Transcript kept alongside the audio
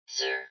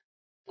Sir,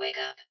 wake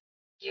up.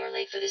 You're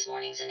late for this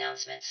morning's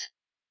announcements.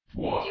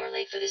 What? You're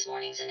late for this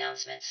morning's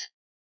announcements.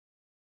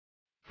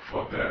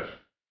 Fuck that.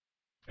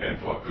 And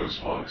fuck those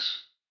punks.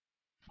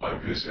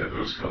 I'm pissed at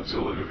those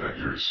Godzilla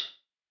defectors.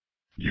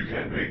 You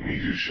can't make me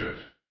do shit.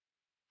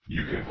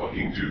 You can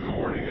fucking do the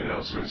morning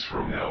announcements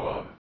from now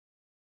on.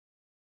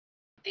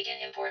 Begin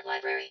import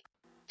library.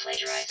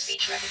 Plagiarize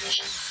speech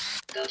recognition.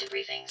 Go to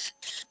briefings.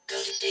 Go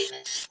to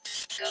statements.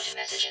 Go to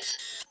messages.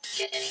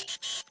 Get any.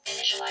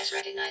 Initialize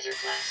recognizer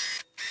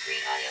class.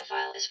 Read audio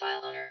file as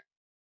file owner.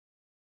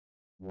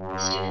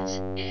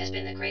 Students, it has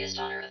been the greatest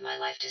honor of my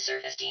life to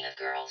serve as Dean of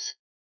Girls.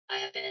 I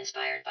have been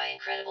inspired by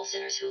incredible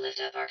sinners who lift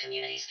up our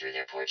communities through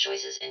their poor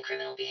choices and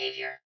criminal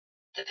behavior.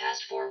 The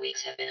past 4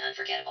 weeks have been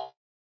unforgettable.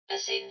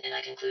 As Satan and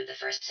I conclude the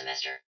first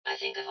semester, I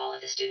think of all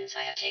of the students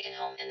I have taken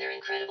home and their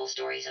incredible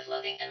stories of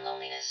loathing and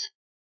loneliness.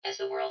 As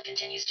the world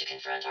continues to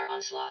confront our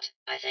onslaught,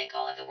 I thank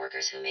all of the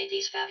workers who made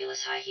these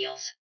fabulous high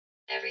heels.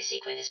 Every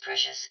sequin is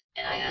precious,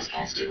 and I How ask much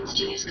all you pay students for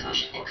to use milking those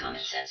caution and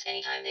common fuckers? sense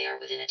anytime they are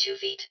within a 2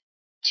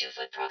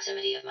 foot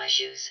proximity of my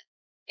shoes.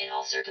 In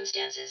all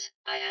circumstances,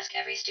 I ask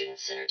every student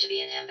sinner to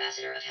be an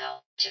ambassador of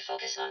hell, to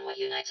focus on what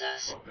unites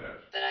us. Fuck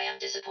that. But I am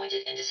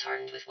disappointed and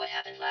disheartened with what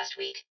happened last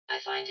week. I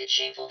find it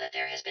shameful that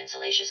there has been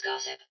salacious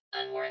gossip,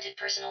 unwarranted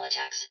personal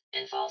attacks,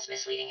 and false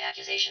misleading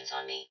accusations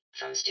on me,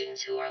 from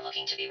students who are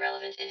looking to be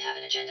relevant and have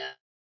an agenda.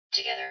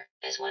 Together,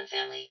 as one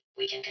family,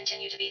 we can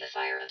continue to be the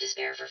fire of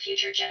despair for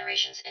future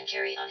generations and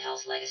carry on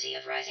hell's legacy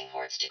of rising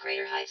hordes to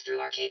greater heights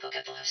through our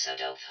capable of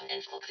Sodom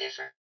and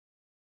Flukvifer.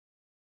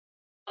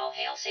 All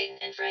hail Satan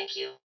and Frank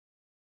you.